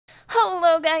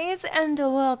Hello guys and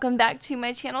welcome back to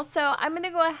my channel. So I'm going to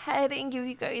go ahead and give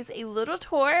you guys a little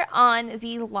tour on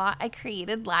the lot I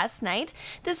created last night.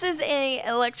 This is a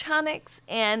electronics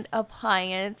and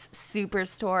appliance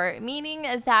superstore, meaning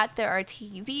that there are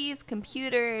TVs,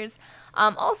 computers,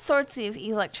 all sorts of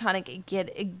electronic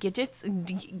gadgets and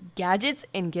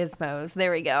gizmos.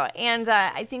 There we go. And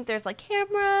I think there's like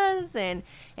cameras and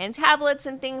tablets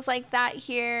and things like that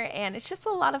here, and it's just a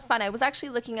lot of fun. I was actually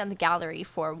looking on the gallery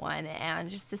for one and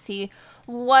just to see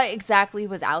what exactly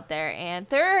was out there, and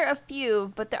there are a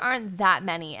few, but there aren't that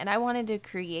many, and I wanted to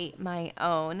create my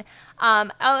own.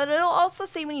 It'll also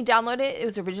say when you download it, it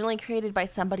was originally created by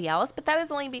somebody else, but that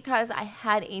is only because I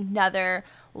had another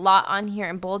lot on here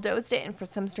and bulldozed it, and for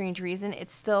some strange reason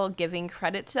it's still giving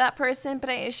credit to that person.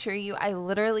 But I assure you, I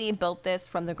literally built this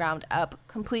from the ground up,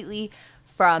 completely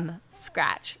from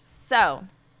scratch. So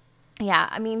yeah,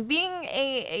 I mean, being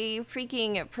a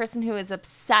freaking person who is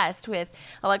obsessed with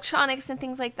electronics and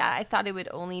things like that, I thought it would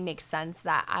only make sense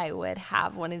that I would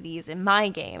have one of these in my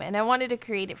game, and I wanted to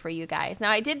create it for you guys. Now,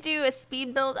 I did do a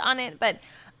speed build on it, but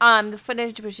the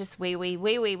footage was just way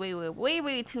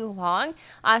too long.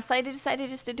 So I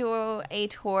decided just to do a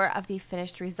tour of the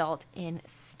finished result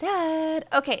instead.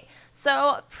 Okay,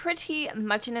 so pretty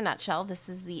much in a nutshell, this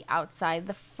is the outside,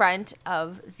 the front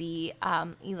of the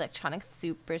electronics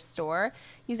superstore.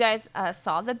 You guys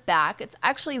saw the back. It's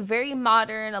actually very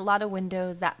modern, a lot of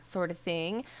windows, that sort of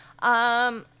thing.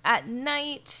 At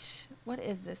night, what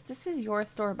is this? This is your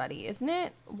store, buddy, isn't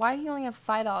it? Why do you only have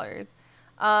 $5?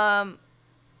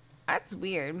 That's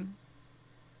weird.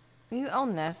 You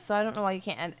own this, so I don't know why you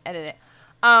can't edit it.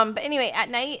 But anyway, at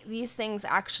night, these things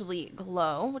actually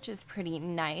glow, which is pretty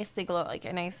nice. They glow like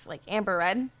a nice, like, amber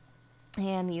red.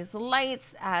 And these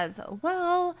lights as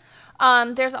well.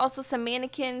 There's also some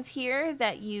mannequins here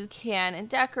that you can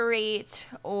decorate,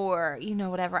 or, you know,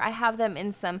 whatever. I have them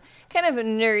in some kind of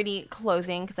nerdy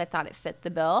clothing because I thought it fit the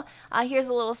bill. Here's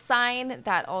a little sign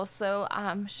that also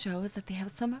shows that they have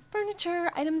some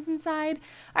furniture items inside.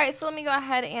 All right, so let me go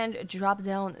ahead and drop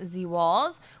down the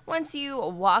walls. Once you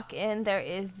walk in, there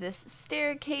is this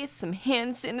staircase, some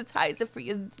hand sanitizer for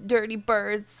you dirty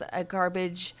birds, a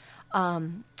garbage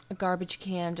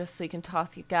can just so you can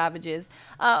toss your garbages.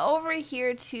 Over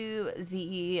here to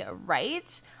the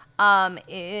right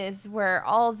is where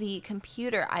all the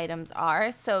computer items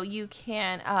are. So you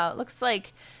can, looks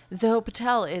like Zoe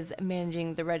Patel is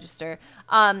managing the register.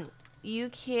 You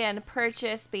can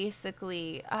purchase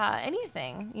basically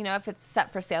anything, you know, if it's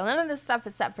set for sale. None of this stuff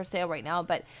is set for sale right now,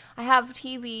 but I have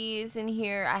TVs in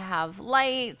here. I have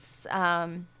lights,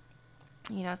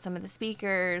 you know, some of the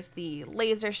speakers, the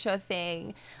laser show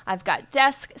thing. I've got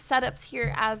desk setups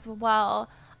here as well,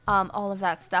 all of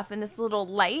that stuff. And this little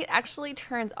light actually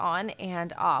turns on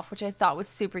and off, which I thought was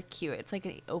super cute. It's like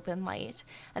an open light.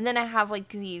 And then I have like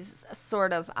these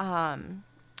sort of,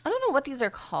 I don't know what these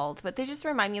are called, but they just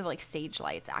remind me of like stage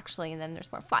lights actually. And then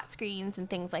there's more flat screens and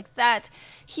things like that.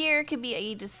 Here could be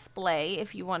a display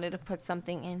if you wanted to put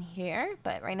something in here,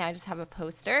 but right now I just have a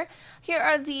poster. Here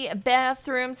are the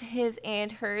bathrooms, his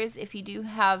and hers. If you do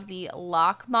have the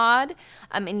lock mod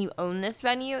and you own this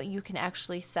venue, you can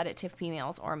actually set it to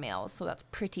females or males. So that's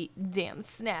pretty damn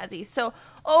snazzy. So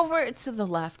over to the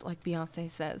left, like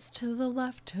Beyonce says, to the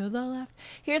left, to the left.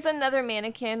 Here's another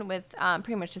mannequin with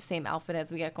pretty much the same outfit as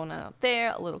we got going on out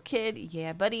there. A little kid,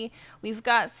 yeah buddy. We've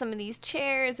got some of these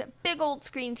chairs, big old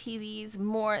screen TVs,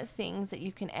 more things that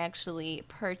you can actually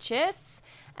purchase,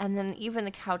 and then even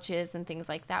the couches and things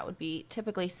like that would be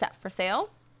typically set for sale.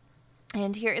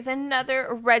 And here is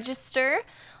another register.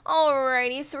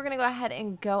 Alrighty, so we're going to go ahead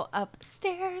and go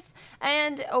upstairs.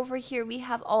 And over here we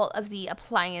have all of the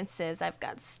appliances. I've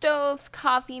got stoves,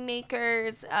 coffee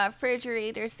makers,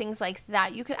 refrigerators, things like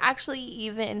that. You could actually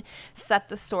even set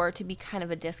the store to be kind of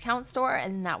a discount store,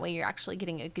 and that way you're actually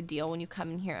getting a good deal when you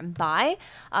come in here and buy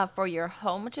for your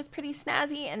home, which is pretty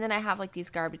snazzy. And then I have like these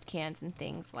garbage cans and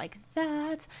things like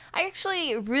that. I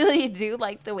actually really do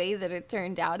like the way that it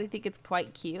turned out. I think it's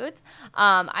quite cute.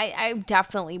 I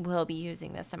definitely will be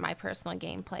using this in my personal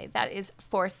gameplay. That is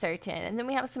for certain. And then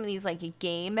we have some of these like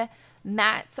game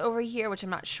mats over here, which I'm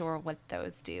not sure what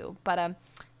those do. But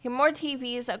here more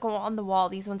TVs that go on the wall.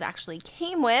 These ones actually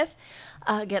came with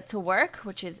Get to Work,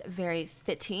 which is very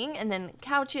fitting. And then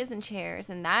couches and chairs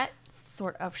and that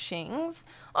sort of things.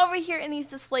 Over here in these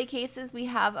display cases, we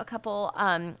have a couple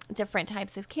different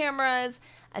types of cameras.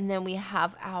 And then we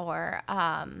have our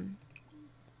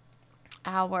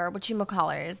our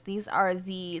whatchamacallers. These are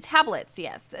the tablets,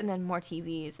 yes, and then more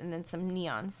TVs and then some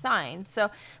neon signs. So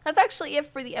that's actually it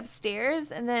for the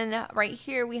upstairs. And then right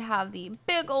here we have the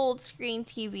big old screen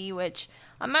TV, which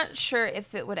I'm not sure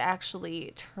if it would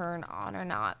actually turn on or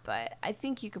not, but I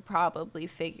think you could probably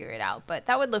figure it out. But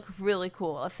that would look really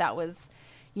cool if that was,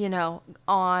 you know,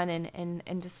 on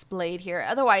and displayed here.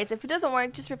 Otherwise, if it doesn't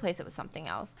work, just replace it with something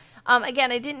else.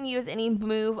 Again, I didn't use any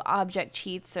move object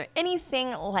cheats or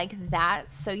anything like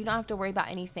that, so you don't have to worry about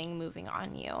anything moving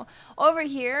on you. Over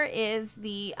here is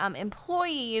the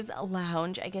employees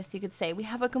lounge, I guess you could say. We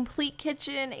have a complete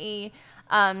kitchen, a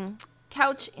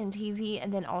couch and TV,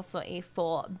 and then also a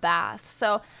full bath.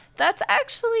 So that's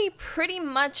actually pretty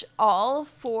much all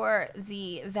for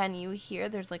the venue here.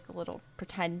 There's like a little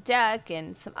pretend deck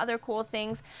and some other cool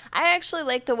things. I actually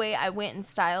like the way I went and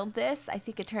styled this. I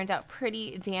think it turned out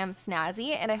pretty damn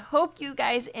snazzy, and I hope you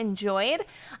guys enjoyed.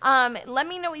 Let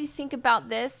me know what you think about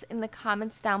this in the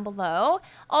comments down below.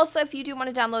 Also, if you do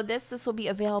want to download this, this will be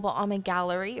available on my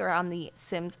gallery or on the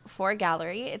Sims 4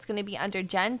 gallery. It's going to be under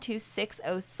Gen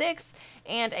 2606,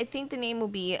 and I think the name will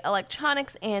be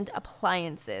Electronics and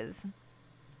Appliances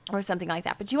or something like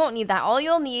that, but you won't need that. All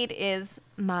you'll need is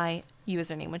my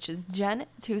username, which is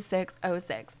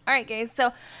Gen2606. All right, guys,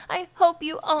 so I hope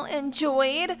you all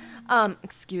enjoyed.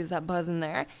 Excuse that buzz in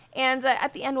there. And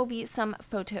at the end will be some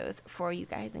photos for you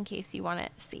guys in case you want to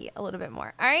see a little bit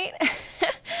more. All right?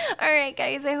 All right,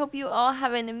 guys, I hope you all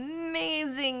have an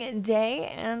amazing day,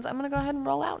 and I'm going to go ahead and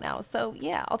roll out now. So,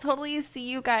 yeah, I'll totally see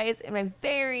you guys in my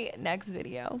very next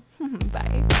video.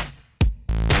 Bye.